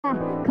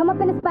Come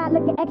up in the spot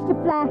looking extra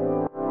fly.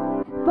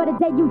 For the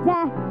day you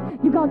die,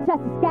 you gon' touch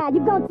the sky.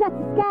 You gon' touch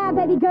the sky,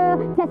 baby girl,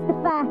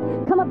 testify.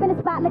 Come up in the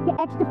spot looking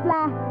extra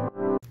fly.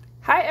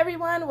 Hi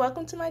everyone,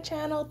 welcome to my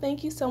channel.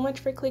 Thank you so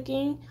much for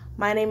clicking.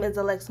 My name is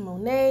Llama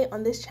Monet.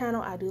 On this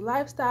channel I do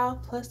lifestyle,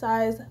 plus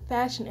size,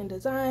 fashion and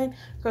design,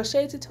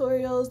 crochet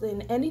tutorials,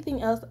 and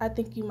anything else I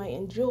think you might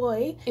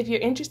enjoy. If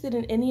you're interested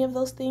in any of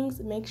those things,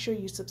 make sure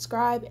you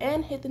subscribe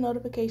and hit the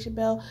notification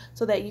bell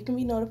so that you can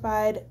be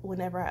notified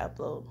whenever I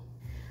upload.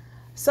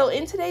 So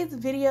in today's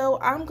video,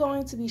 I'm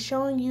going to be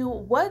showing you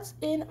what's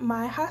in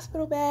my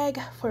hospital bag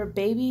for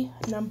baby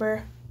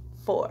number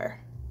 4.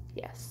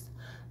 Yes,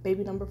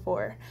 baby number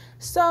 4.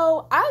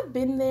 So I've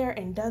been there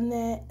and done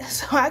that,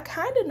 so I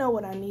kind of know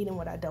what I need and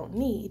what I don't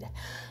need.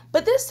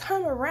 But this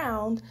time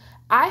around,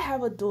 I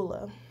have a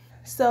doula.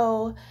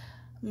 So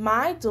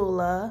my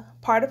doula,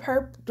 part of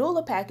her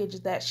doula package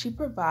is that she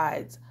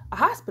provides a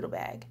hospital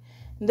bag.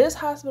 This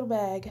hospital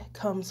bag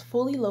comes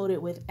fully loaded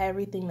with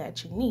everything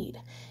that you need.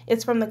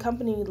 It's from the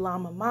company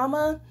Llama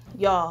Momma.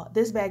 Y'all,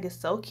 this bag is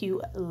so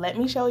cute. Let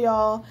me show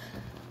y'all.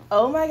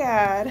 Oh my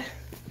God.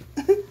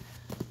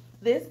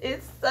 This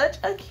is such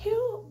a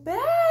cute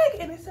bag.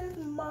 And it says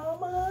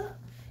Mama.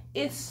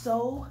 It's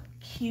so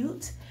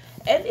cute.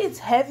 And it's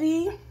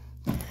heavy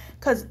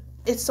because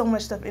it's so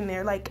much stuff in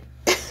there. Like,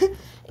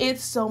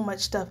 it's so much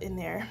stuff in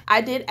there. I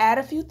did add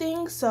a few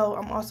things, so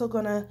I'm also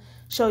gonna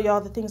show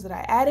y'all the things that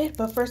I added,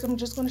 but first I'm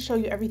just gonna show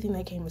you everything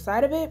that came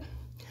inside of it.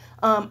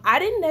 I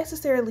didn't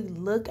necessarily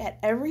look at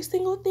every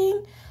single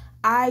thing.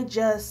 I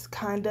just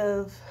kind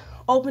of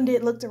opened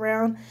it, looked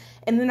around,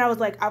 and then I was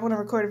like, I wanna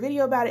record a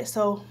video about it,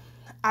 so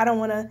I don't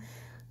wanna,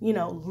 you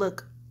know,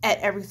 look at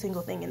every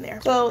single thing in there.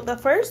 So the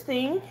first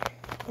thing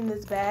in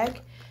this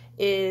bag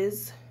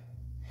is,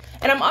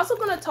 and I'm also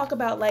going to talk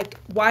about like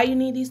why you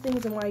need these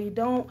things and why you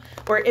don't,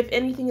 or if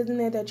anything is in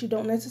there that you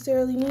don't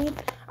necessarily need,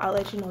 I'll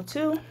let you know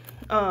too,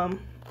 or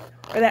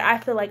that I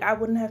feel like I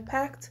wouldn't have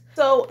packed.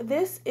 So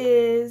this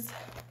is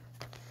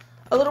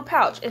a little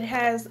pouch. It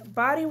has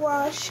body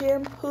wash,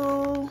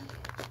 shampoo,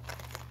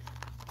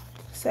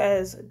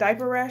 says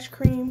diaper rash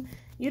cream.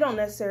 You don't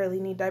necessarily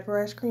need diaper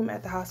rash cream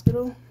at the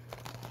hospital.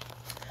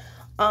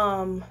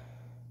 Diaper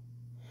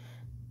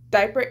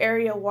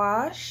area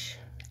wash.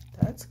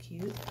 That's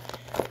cute.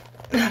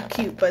 Not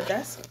cute, but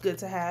that's good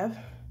to have.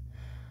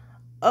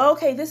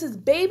 Okay, this is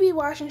baby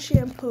wash and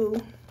shampoo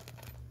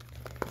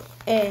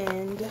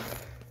and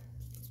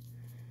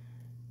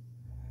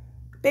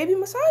baby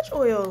massage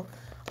oil.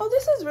 Oh,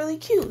 this is really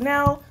cute.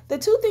 Now, the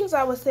two things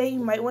I would say you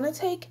might want to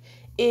take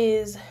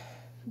is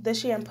the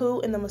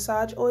shampoo and the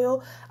massage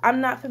oil. I'm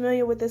not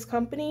familiar with this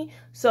company,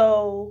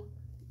 so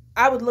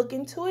I would look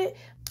into it,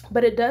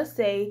 but it does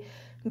say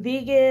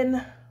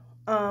vegan,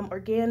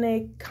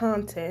 organic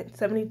content,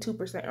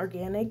 72%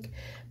 organic,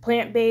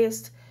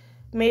 plant-based,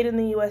 made in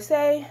the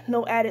USA,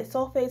 no added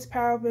sulfates,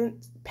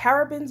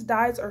 parabens,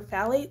 dyes, or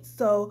phthalates.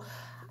 So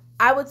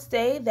I would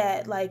say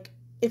that, like,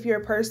 if you're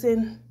a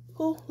person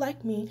who,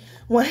 like me,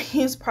 want to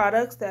use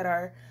products that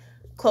are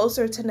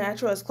closer to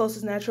natural, as close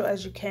as natural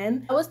as you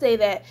can, I would say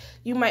that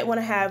you might want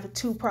to have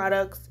 2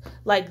 products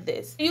like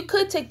this. You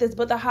could take this,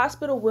 but the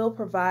hospital will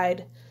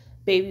provide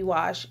baby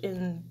wash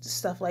and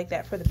stuff like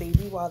that for the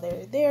baby while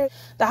they're there.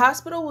 The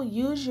hospital will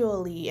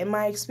usually, in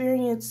my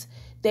experience,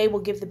 they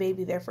will give the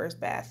baby their first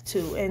bath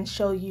too and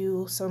show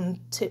you some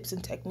tips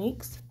and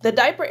techniques. The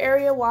diaper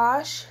area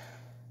wash,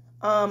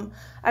 I've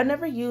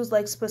never used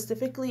like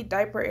specifically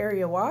diaper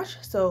area wash,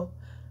 so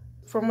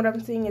from what I'm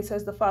seeing it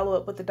says to follow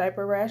up with the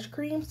diaper rash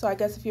cream. So I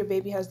guess if your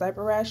baby has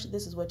diaper rash,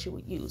 this is what you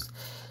would use.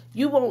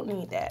 You won't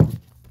need that.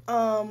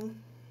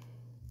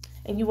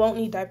 And you won't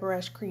need diaper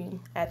rash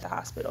cream at the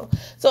hospital.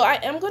 So I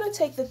am going to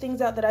take the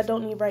things out that I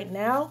don't need right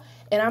now,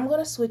 and I'm going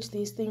to switch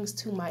these things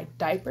to my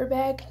diaper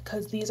bag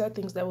because these are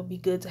things that would be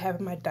good to have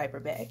in my diaper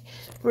bag.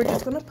 We're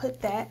just going to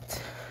put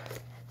that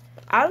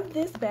out of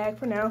this bag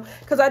for now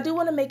because I do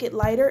want to make it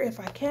lighter if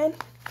I can,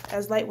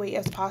 as lightweight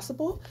as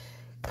possible,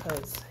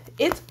 because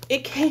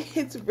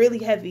it's really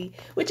heavy,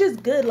 which is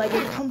good. Like,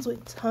 it comes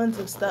with tons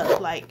of stuff,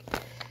 like,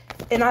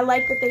 and I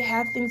like that they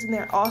have things in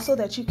there also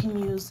that you can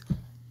use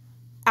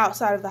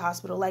outside of the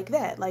hospital like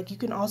that. Like, you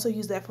can also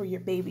use that for your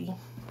baby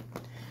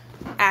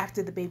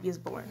after the baby is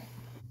born.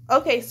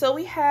 Okay, so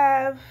we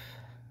have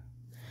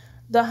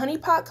the Honey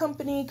Pot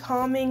Company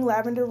Calming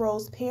Lavender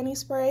Rose Panty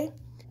Spray.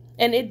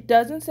 And it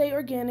doesn't say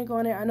organic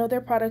on it. I know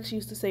their products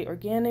used to say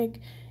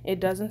organic. It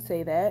doesn't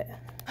say that.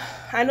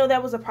 I know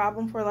that was a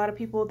problem for a lot of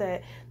people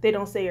that they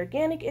don't say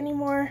organic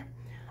anymore.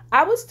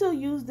 I would still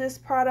use this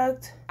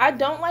product. I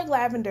don't like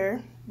lavender,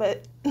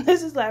 but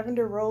this is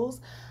lavender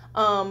rose.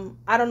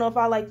 I don't know if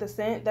I like the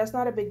scent. That's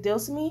not a big deal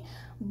to me,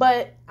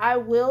 but I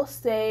will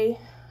say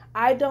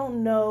I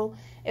don't know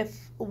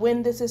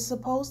when this is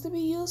supposed to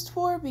be used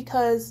for,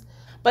 because,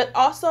 but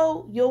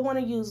also you'll want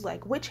to use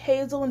like witch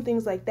hazel and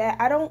things like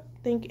that. I don't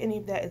think any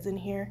of that is in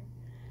here.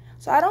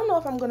 So I don't know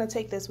if I'm going to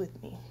take this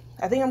with me.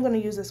 I think I'm going to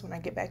use this when I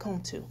get back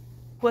home too.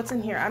 What's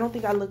in here? I don't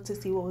think I looked to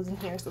see what was in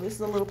here. So this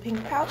is a little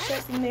pink pouch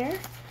that's in there.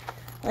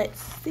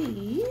 Let's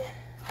see.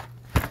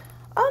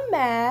 A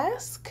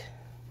mask.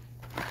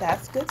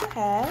 That's good to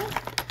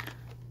have.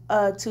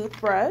 A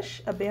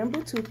toothbrush, a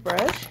bamboo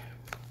toothbrush.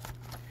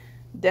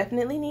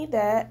 Definitely need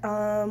that.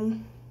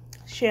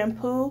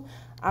 Shampoo.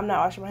 I'm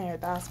not washing my hair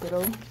at the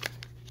hospital.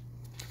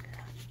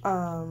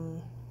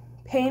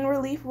 Pain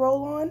relief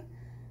roll-on.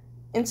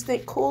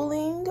 Instant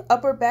cooling.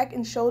 Upper back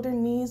and shoulder,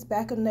 knees,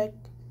 back of neck,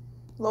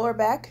 lower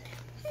back.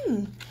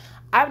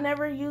 I've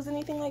never used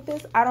anything like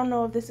this. I don't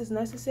know if this is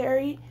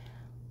necessary,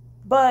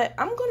 but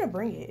I'm gonna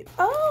bring it.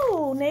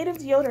 Oh, native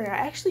deodorant. I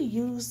actually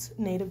use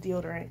native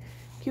deodorant.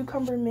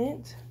 Cucumber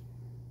mint.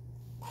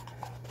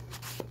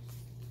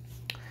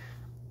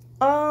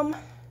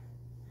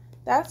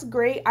 That's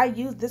great.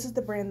 This is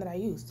the brand that I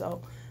use,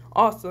 so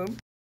awesome.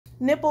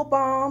 Nipple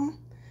balm.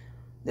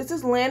 This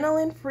is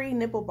lanolin free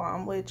nipple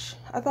balm, which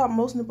I thought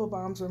most nipple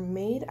balms were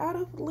made out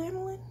of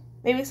lanolin.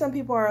 Maybe some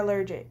people are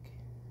allergic.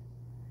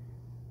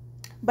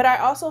 But I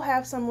also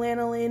have some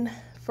lanolin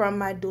from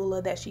my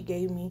doula that she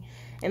gave me,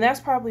 and that's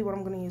probably what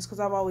I'm going to use because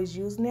I've always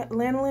used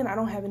lanolin. I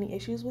don't have any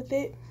issues with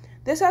it.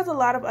 This has a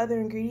lot of other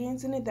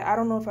ingredients in it that I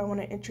don't know if I want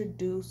to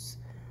introduce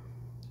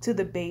to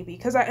the baby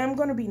because I am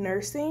going to be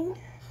nursing.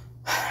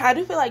 I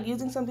do feel like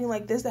using something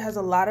like this that has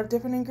a lot of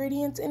different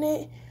ingredients in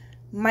it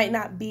might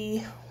not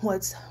be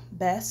what's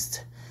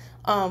best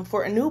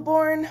for a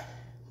newborn,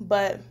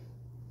 but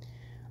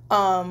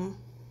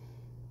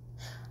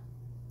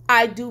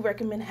I do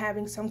recommend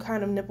having some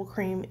kind of nipple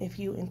cream if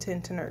you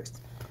intend to nurse.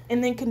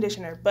 And then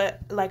conditioner,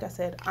 but like I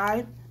said,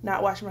 I'm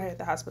not washing my hair at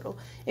the hospital.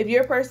 If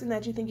you're a person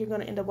that you think you're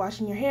going to end up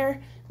washing your hair,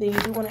 then you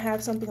do want to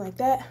have something like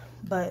that,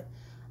 but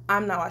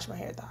I'm not washing my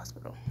hair at the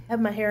hospital. I have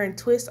my hair in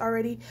twists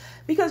already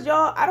because,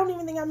 y'all, I don't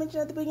even think I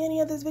mentioned at the beginning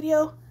of this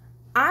video,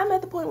 I'm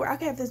at the point where I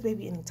can have this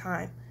baby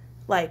anytime,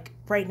 like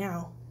right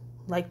now,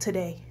 like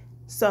today.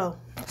 So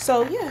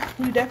yeah,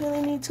 you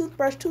definitely need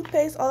toothbrush,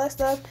 toothpaste, all that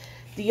stuff.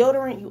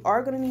 Deodorant, you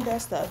are going to need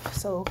that stuff.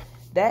 So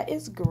that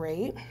is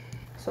great.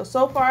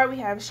 So far we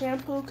have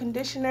shampoo,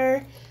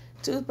 conditioner,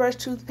 toothbrush,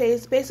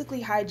 toothpaste,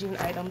 basically hygiene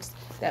items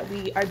that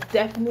we are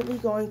definitely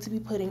going to be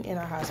putting in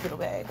our hospital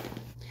bag.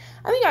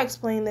 I think I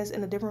explained this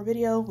in a different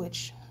video,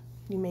 which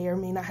you may or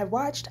may not have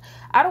watched.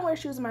 I don't wear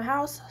shoes in my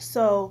house,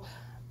 so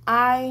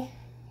I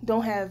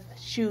don't have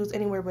shoes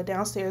anywhere but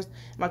downstairs in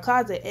my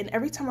closet. And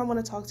every time I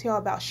want to talk to y'all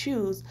about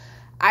shoes,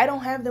 I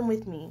don't have them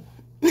with me.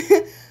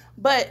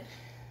 But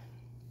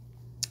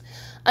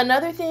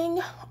another thing,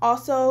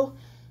 also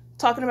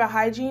talking about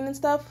hygiene and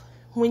stuff,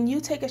 when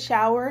you take a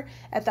shower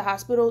at the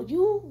hospital,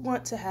 you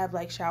want to have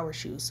like shower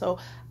shoes. So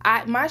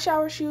my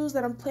shower shoes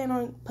that I'm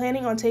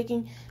planning on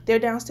taking, they're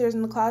downstairs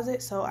in the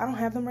closet, so I don't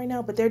have them right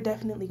now, but they're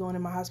definitely going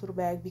in my hospital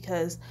bag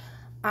because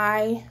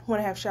I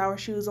want to have shower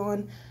shoes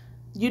on.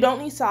 You don't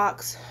need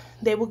socks.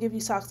 They will give you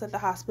socks at the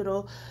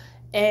hospital,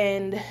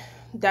 and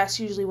that's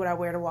usually what I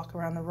wear to walk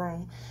around the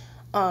room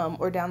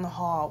or down the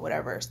hall,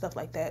 whatever, stuff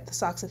like that. The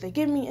socks that they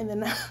give me, and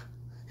then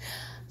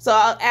so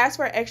I'll ask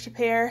for an extra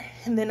pair,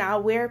 and then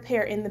I'll wear a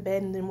pair in the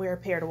bed and then wear a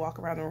pair to walk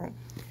around the room.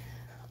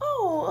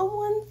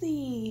 Oh, a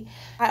onesie.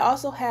 I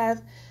also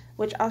have,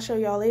 which I'll show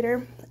y'all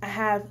later, I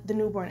have the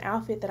newborn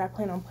outfit that I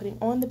plan on putting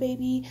on the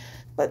baby.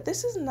 But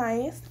this is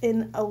nice,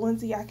 in a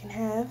onesie I can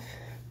have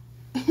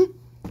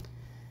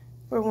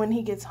for when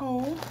he gets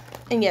home.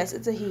 And yes,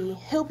 it's a he.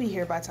 He'll be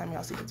here by the time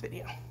y'all see this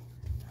video.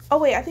 Oh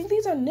wait, I think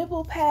these are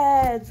nipple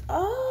pads.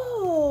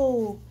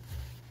 Oh,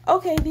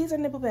 okay, these are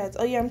nipple pads.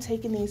 Oh yeah, I'm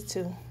taking these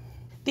too.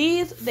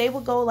 These, they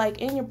will go like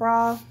in your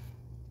bra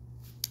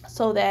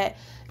so that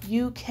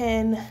you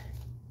can,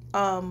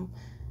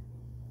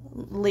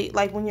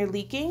 like when you're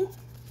leaking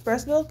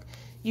breast milk,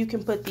 you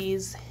can put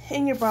these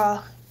in your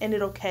bra and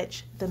it'll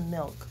catch the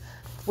milk,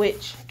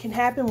 which can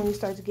happen when you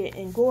start to get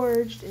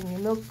engorged and your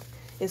milk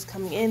is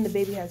coming in, the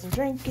baby hasn't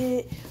drank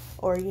it,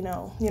 or you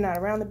know, you're not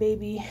around the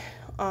baby,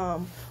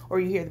 or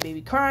you hear the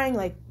baby crying,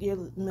 like your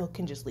milk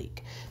can just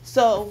leak.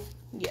 So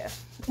yeah,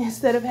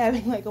 instead of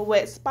having like a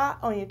wet spot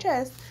on your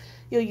chest,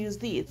 you'll use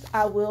these.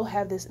 I will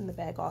have this in the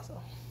bag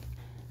also.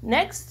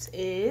 Next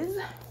is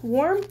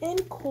warm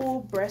and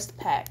cool breast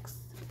packs.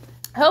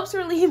 Helps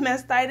relieve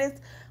mastitis,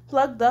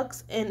 plug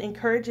ducts, and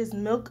encourages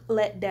milk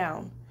let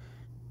down.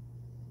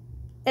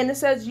 And it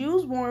says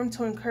use warm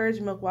to encourage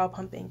milk while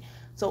pumping.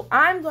 So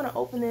I'm gonna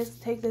open this,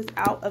 take this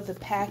out of the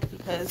pack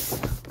because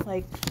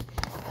like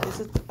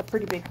this is a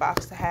pretty big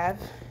box to have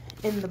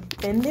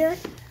in there.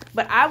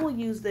 But I will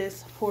use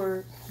this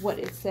for what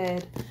it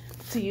said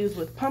to use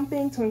with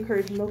pumping, to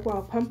encourage milk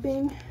while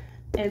pumping,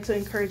 and to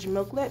encourage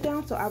milk let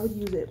down. So I would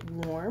use it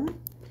warm.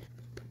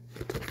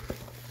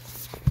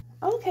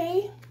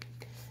 Okay,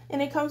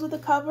 and it comes with a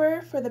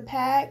cover for the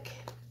pack.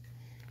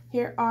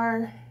 Here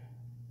are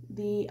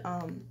the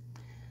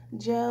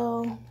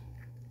gel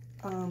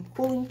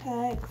cooling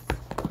packs.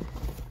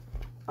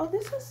 Oh,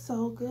 this is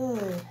so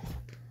good.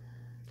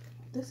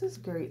 This is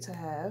great to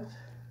have.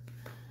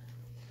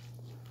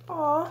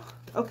 Oh,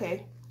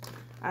 okay.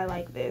 I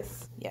like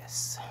this.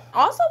 Yes.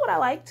 Also, what I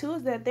like too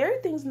is that there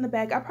are things in the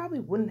bag I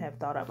probably wouldn't have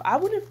thought of. I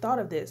wouldn't have thought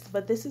of this,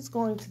 but this is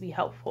going to be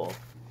helpful.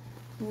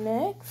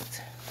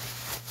 Next.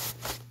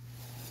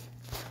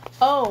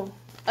 Oh,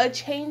 a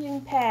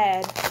changing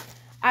pad.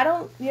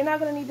 You're not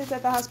gonna need this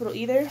at the hospital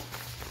either.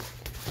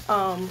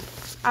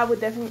 I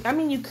would definitely, I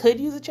mean, you could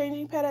use a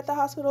changing pad at the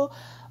hospital,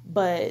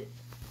 but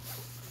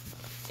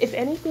if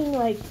anything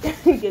like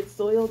gets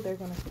soiled, they're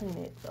gonna clean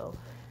it. So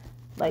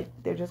like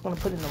they're just gonna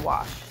put it in the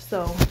wash.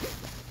 So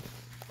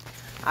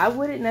I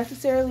wouldn't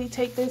necessarily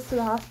take this to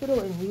the hospital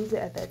and use it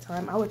at that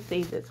time. I would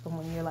save this from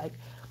when you're like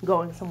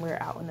going somewhere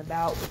out and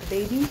about with the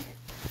baby.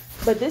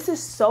 But this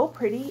is so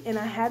pretty, and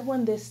I had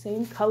one this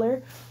same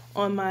color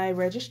on my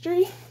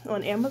registry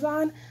on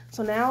Amazon.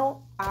 So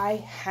now I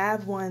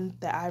have one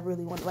that I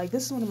really want. Like,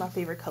 this is one of my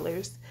favorite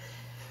colors.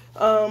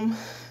 I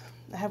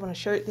have on a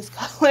shirt this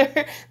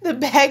color. The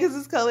bag is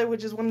this color,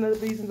 which is one of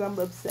the reasons I'm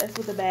obsessed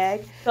with the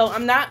bag. So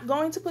I'm not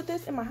going to put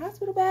this in my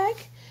hospital bag,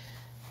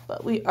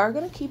 but we are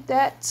going to keep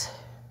that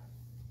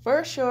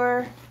for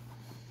sure.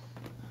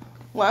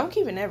 Well, I'm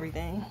keeping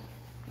everything.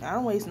 I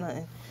don't waste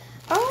nothing.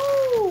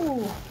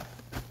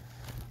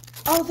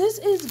 Oh, this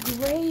is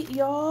great,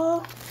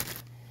 y'all.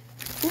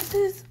 This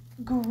is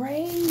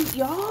great,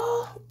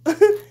 y'all.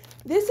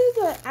 This is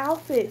an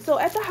outfit. So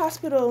at the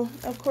hospital,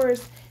 of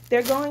course,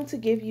 they're going to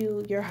give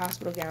you your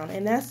hospital gown,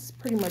 and that's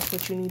pretty much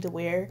what you need to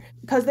wear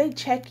because they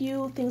check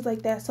you, things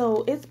like that.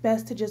 So it's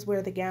best to just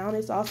wear the gown.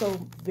 It's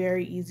also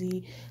very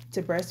easy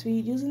to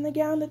breastfeed using the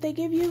gown that they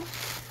give you.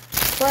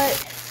 But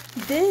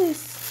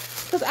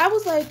this, because I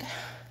was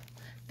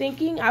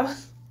thinking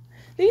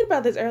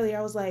about this earlier.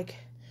 I was like,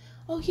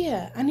 oh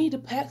yeah, I need to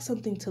pack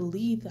something to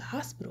leave the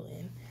hospital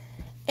in.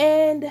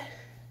 And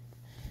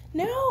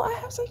now I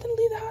have something to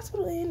leave the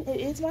hospital in. It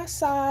is my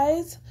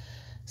size.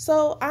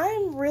 So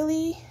I'm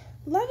really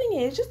loving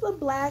it. It's just a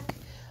black,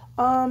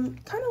 kind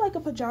of like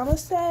a pajama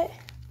set,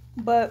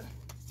 but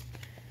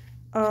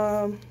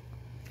it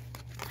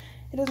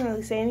doesn't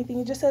really say anything.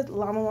 It just says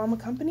Llama Momma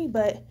Company,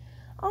 but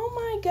oh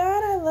my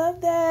God, I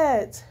love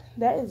that.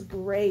 That is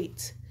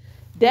great.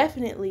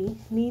 Definitely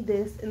need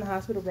this in the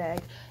hospital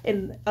bag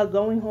and a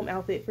going home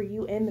outfit for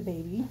you and the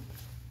baby.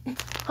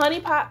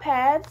 Honey pot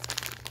pads.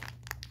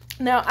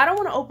 Now, I don't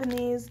want to open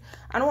these.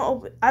 I don't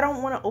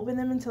want to open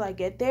them until I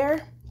get there.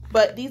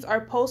 But these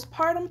are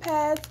postpartum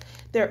pads.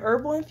 They're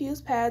herbal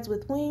infused pads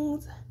with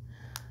wings,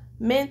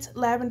 mint,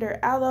 lavender,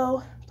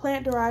 aloe,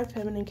 plant-derived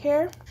feminine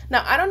care.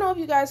 Now, I don't know if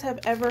you guys have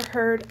ever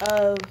heard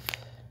of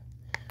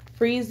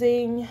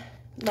freezing,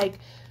 like,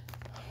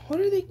 what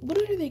are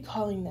they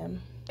calling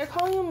them? They're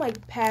calling them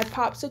like pad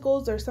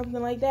popsicles or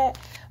something like that.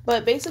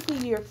 But basically,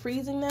 you're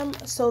freezing them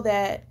so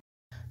that,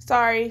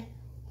 sorry,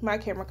 my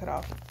camera cut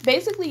off.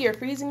 Basically, you're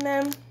freezing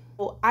them.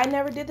 Well, I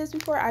never did this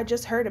before. I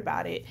just heard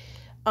about it.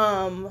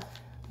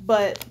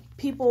 But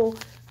people,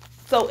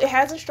 so it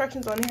has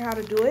instructions on here how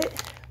to do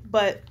it,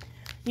 but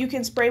you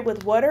can spray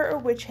with water or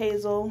witch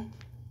hazel,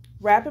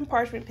 wrap in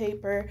parchment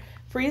paper,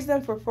 freeze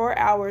them for 4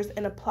 hours,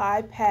 and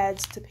apply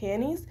pads to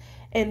panties.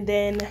 And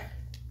then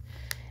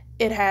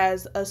it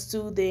has a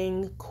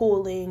soothing,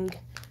 cooling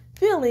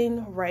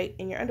feeling right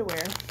in your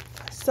underwear.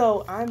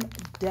 So I'm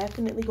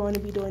definitely going to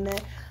be doing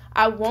that.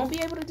 I won't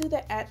be able to do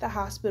that at the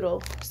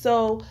hospital.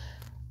 So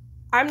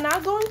I'm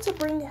not going to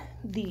bring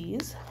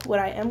these. What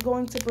I am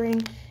going to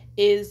bring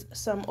is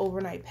some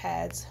overnight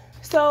pads.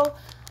 So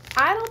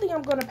I don't think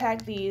I'm going to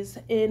pack these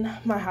in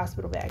my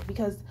hospital bag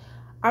because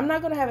I'm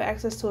not going to have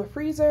access to a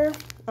freezer.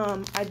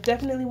 I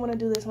definitely want to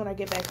do this when I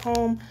get back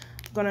home.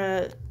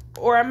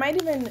 Or I might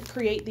even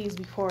create these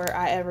before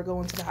I ever go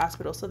into the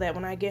hospital so that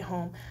when I get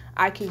home,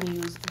 I can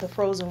use the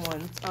frozen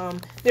ones.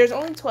 There's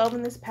only 12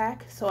 in this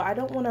pack, so I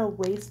don't want to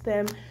waste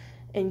them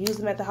and use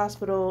them at the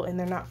hospital and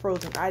they're not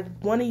frozen. I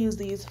want to use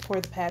these for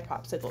the pad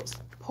popsicles.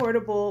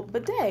 Portable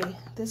bidet.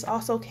 This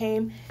also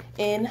came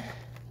in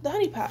the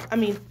honey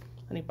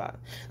pot.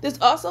 This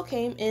also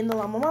came in the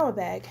Llama Momma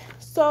bag.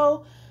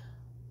 So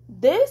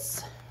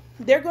this,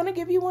 they're going to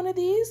give you one of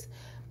these,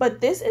 but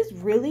this is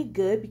really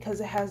good because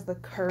it has the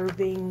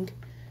curving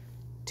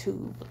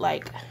tube.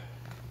 Like,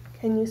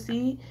 can you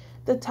see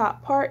the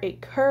top part? It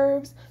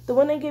curves. The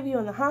one they give you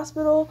in the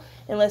hospital,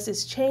 unless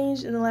it's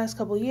changed in the last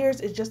couple of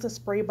years, is just a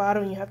spray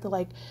bottle and you have to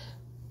like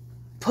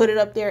put it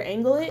up there,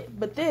 angle it.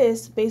 But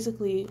this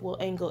basically will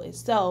angle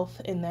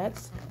itself, and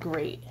that's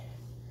great.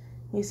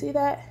 You see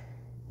that?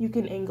 You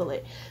can angle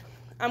it.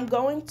 I'm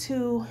going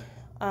to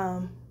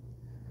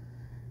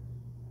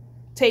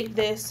take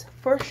this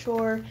for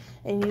sure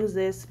and use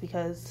this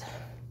because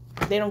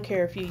they don't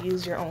care if you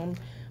use your own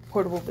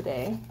portable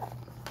bidet.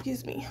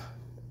 Excuse me.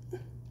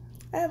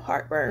 I have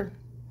heartburn.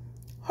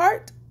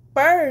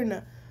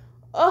 Heartburn.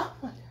 Oh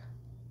my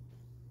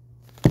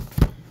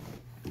God.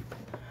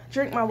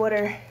 Drink my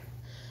water.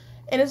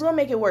 And it's gonna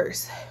make it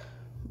worse.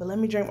 But let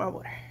me drink my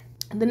water.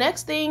 The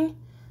next thing,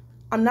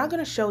 I'm not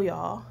gonna show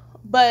y'all,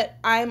 but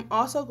I'm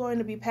also going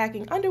to be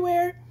packing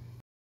underwear.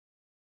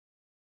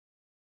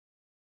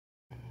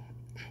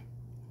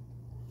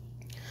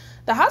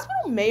 The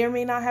hospital may or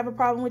may not have a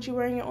problem with you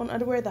wearing your own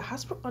underwear. The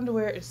hospital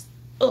underwear is,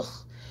 ugh.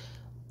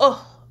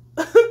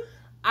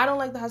 I don't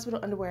like the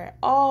hospital underwear at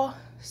all,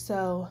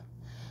 so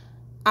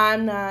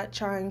I'm not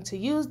trying to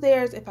use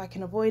theirs if I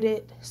can avoid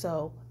it.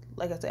 So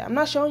like I said, I'm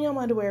not showing y'all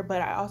my underwear,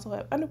 but I also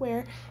have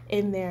underwear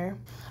in there.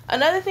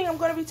 Another thing I'm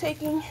going to be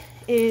taking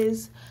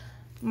is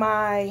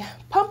my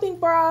pumping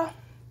bra.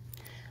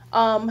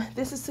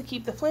 This is to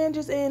keep the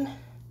flanges in.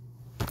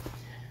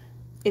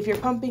 If you're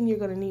pumping, you're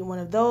going to need one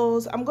of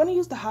those. I'm going to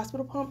use the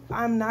hospital pump.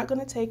 I'm not going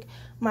to take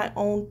my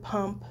own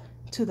pump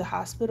to the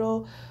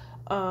hospital.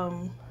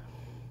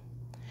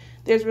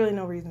 There's really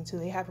no reason to.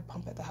 They have a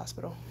pump at the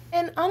hospital.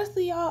 And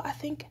honestly, y'all, I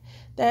think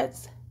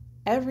that's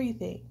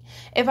everything.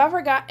 If I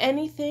forgot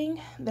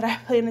anything that I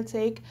plan to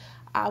take,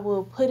 I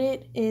will put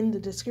it in the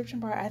description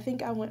bar. I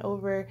think I went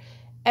over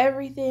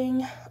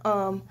everything.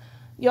 Y'all,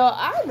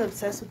 I'm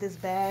obsessed with this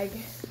bag.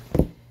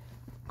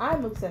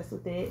 I'm obsessed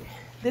with it.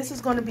 This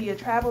is going to be a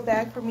travel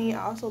bag for me.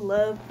 I also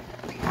love,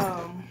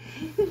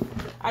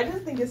 I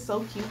just think it's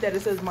so cute that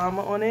it says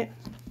Mama on it.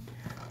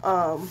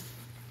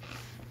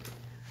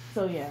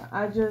 So yeah,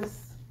 I just,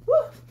 woo!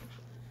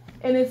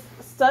 And it's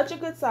such a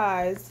good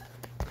size.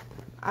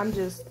 I'm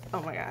just,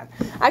 oh my God.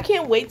 I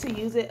can't wait to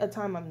use it a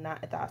time I'm not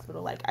at the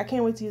hospital. Like, I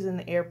can't wait to use it in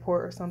the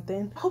airport or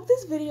something. I hope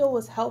this video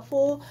was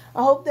helpful.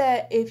 I hope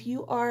that if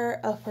you are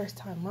a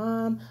first-time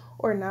mom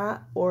or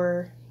not,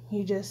 or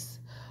you just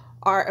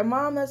are a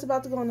mom that's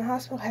about to go in the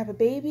hospital, have a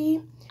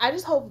baby, I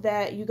just hope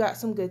that you got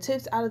some good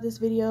tips out of this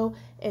video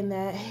and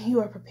that you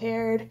are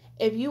prepared.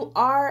 If you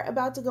are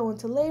about to go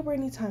into labor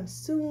anytime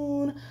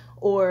soon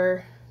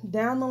or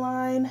down the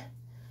line,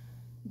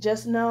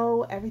 just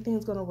know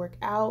everything's going to work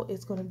out.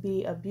 It's going to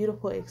be a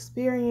beautiful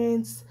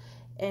experience,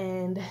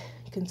 and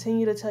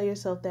continue to tell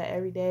yourself that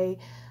every day.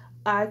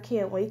 I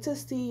can't wait to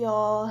see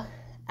y'all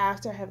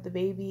after I have the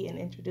baby and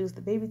introduce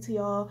the baby to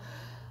y'all.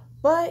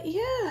 But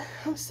yeah,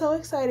 I'm so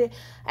excited.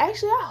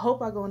 Actually, I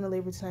hope I go into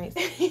labor tonight.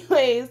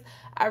 Anyways,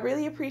 I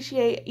really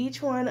appreciate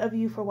each one of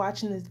you for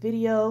watching this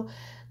video.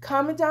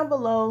 Comment down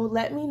below.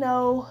 Let me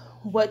know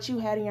what you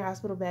had in your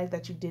hospital bag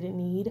that you didn't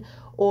need,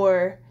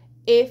 or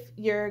if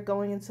you're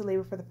going into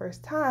labor for the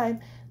first time,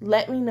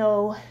 let me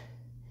know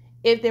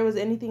if there was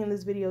anything in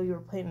this video you were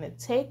planning to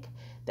take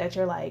that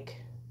you're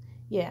like,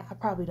 yeah, I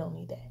probably don't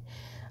need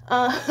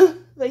that.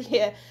 But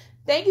yeah,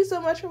 thank you so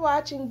much for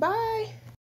watching. Bye.